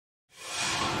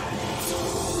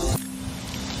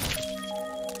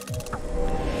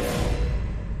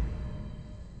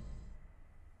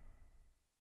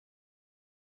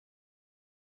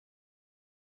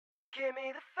Give me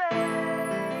the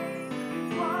faith,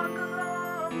 walk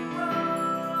along the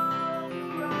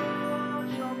road,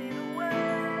 show me the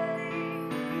way,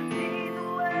 lead the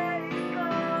way to go,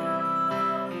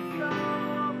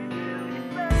 reveal your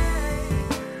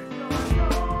face, so I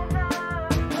know I'm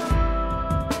not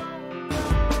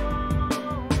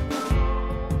alone,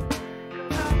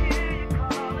 'cause I hear you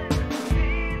calling me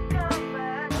to come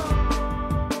back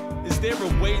home. Is there a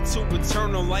way to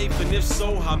eternal life, and if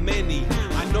so, how many?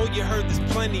 I know you heard this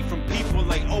plenty from people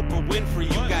like Oprah Winfrey.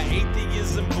 You got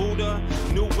atheism, Buddha,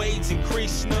 New Age and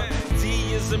Krishna,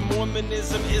 Deism,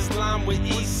 Mormonism, Islam with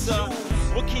Isa.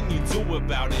 What can you do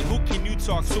about it? Who can you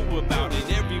talk to about it?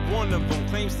 Every one of them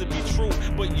claims to be true,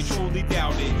 but you truly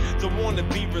doubt it. Don't wanna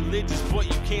be religious, but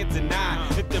you can't deny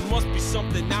that there must be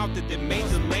something out there that made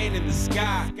the land in the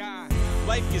sky.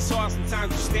 Life gets hard,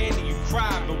 sometimes you stand and you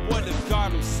cry, but what if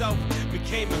God himself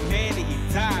became a man and he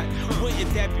died?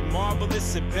 Wouldn't that be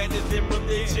marvelous and better than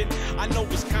religion? I know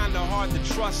it's kinda hard to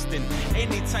trust in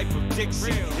any type of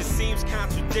diction. It seems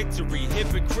contradictory,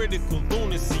 hypocritical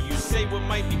lunacy. You say what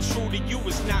might be true to you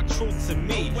is not true to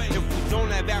me. If we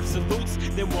don't have absolutes,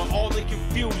 then we're all in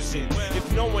confusion.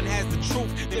 If no one has the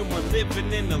truth, then we're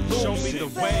living in illusion. Show me the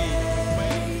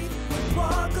way.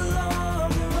 Walk along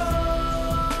the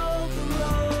road,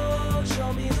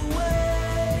 show me the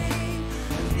way,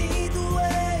 lead the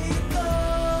way to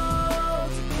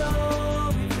go,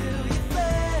 reveal your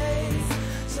face,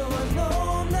 so I know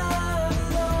I'm not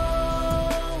alone,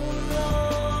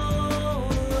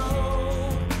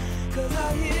 'cause I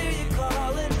hear you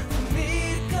calling for me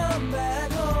to come back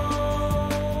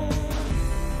home.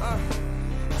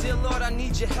 Dear Lord, I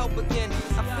need your help again.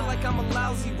 I feel like I'm a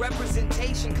lousy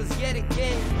representation, 'cause yet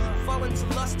again, fall into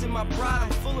lust in my pride,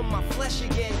 I'm full of my flesh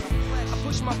again. I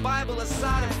push my Bible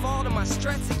aside and fall to my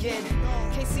struts again.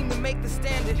 Can't seem to make the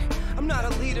standard, I'm not a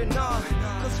leader, nah,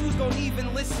 'cause who's gonna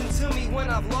even listen to me when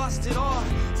I've lost it all?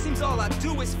 Seems all I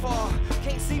do is fall,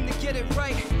 can't seem to get it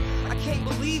right. I can't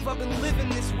believe I've been living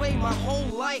this way my whole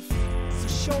life. So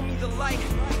show me the light.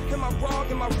 Am I wrong?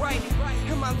 Am I right?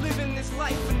 Am I living this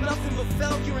life for nothing but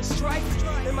failure and strife?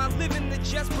 Am I living to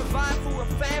just provide for a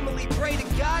family? Pray to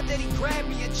God that he grab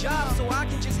me a job so I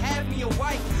can just have me a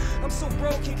wife. I'm so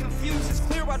broke and confused, it's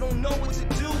clear I don't know what to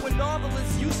do, and all of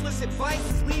this useless advice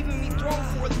is leaving me thrown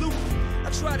for a loop. I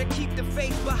try to keep the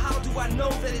faith, but how do I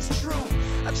know that it's true?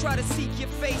 I try to seek your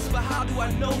face, but how do I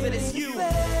know that it's you?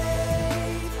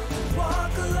 Faith,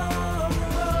 walk along the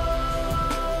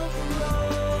road,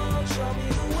 show me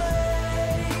the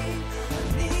way,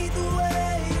 lead the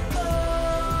way to go,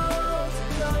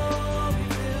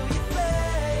 reveal your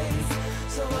face,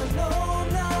 so I know I'm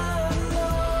not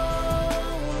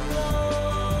alone,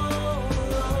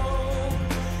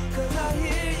 'cause I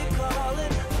hear you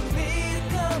calling for me to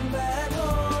come back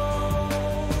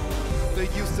home.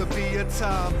 There used to be a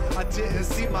time I didn't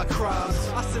see my crimes.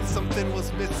 I sensed something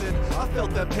was missing, I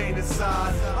felt that pain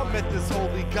inside. I met this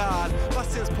holy God, my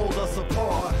sins pulled us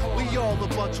apart. We all a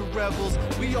bunch of rebels,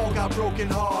 we all got broken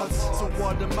hearts. So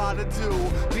what am I to do?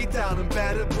 Beat down and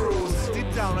battered, bruised. Deep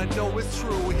down I know it's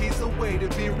true, he's a way to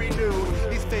be renewed.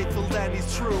 He's faithful and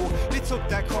he's true, he took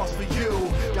that cross for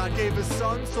you. God gave his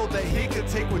son so that he could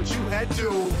take what you had to.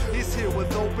 He's here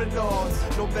with open arms,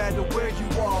 no matter where you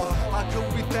are. How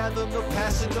could we fathom the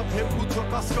passion of him who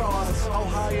took our scars? How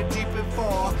high and deep and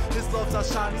far, his love's our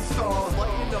shining star,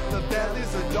 lighting up the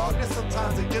valleys of darkness.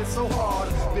 Sometimes it gets so hard.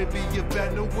 Maybe you've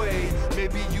been away,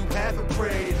 maybe you haven't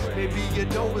prayed, maybe you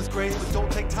know his grace, but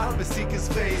don't take time to seek his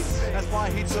face. That's why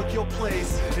he took your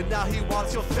place, and now he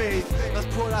wants your faith. Let's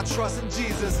put our trust in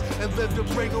Jesus and live to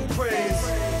bring him praise.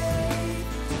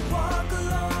 Walk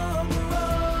along the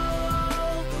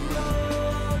road,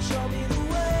 show me the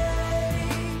way,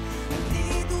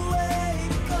 lead the way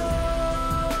to go,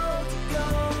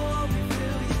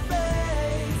 reveal your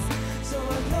face, so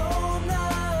I know I'm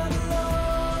not alone,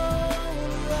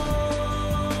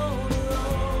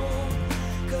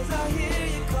 'cause I hear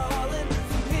you calling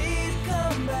for me to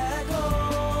come back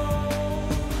home.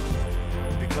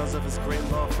 Because of his great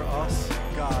love for us,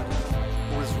 God,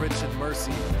 who is rich in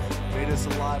mercy, made us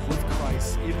alive with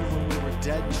Christ, even when we were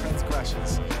dead in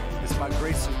transgressions. It's by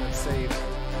grace we've been saved.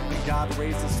 And God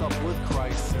raised us up with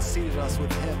Christ and seated us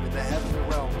with him in the heavenly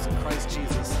realms in Christ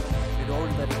Jesus, in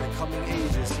order that in the coming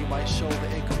ages he might show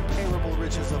the incomparable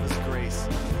riches of his grace,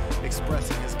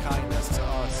 expressing his kindness to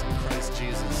us in Christ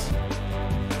Jesus.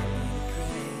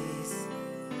 Grace,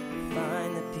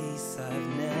 find the peace I've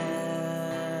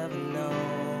never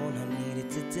known. I need it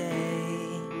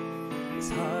today. It's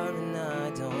hard when I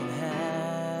don't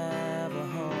have a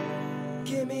home.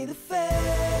 Give me the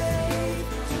faith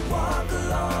to walk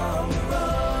along the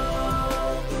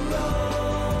road,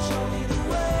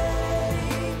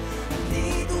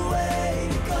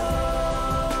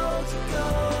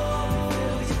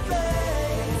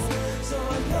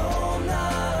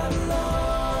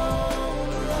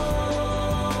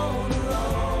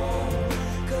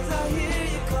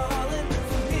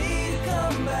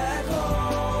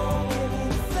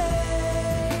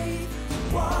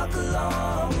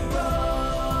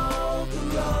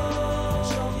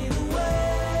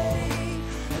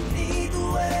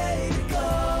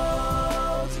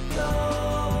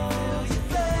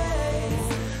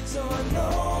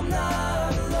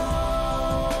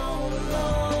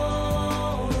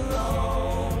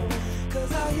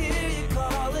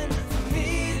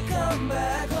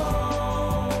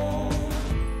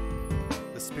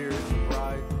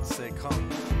 say come.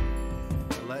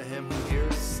 And let him who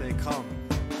hears say come.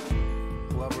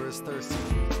 Whoever is thirsty,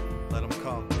 let him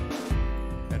come.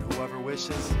 And whoever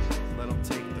wishes, let him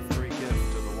take the free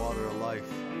gift of the water of life.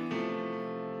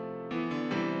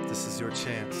 This is your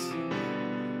chance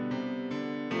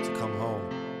to come home.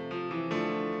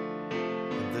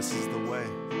 And this is the way.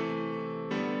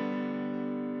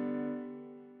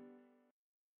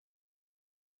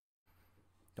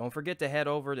 Don't forget to head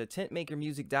over to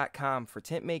tentmakermusic.com for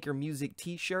Tentmaker Music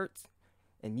t-shirts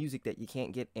and music that you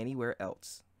can't get anywhere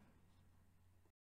else.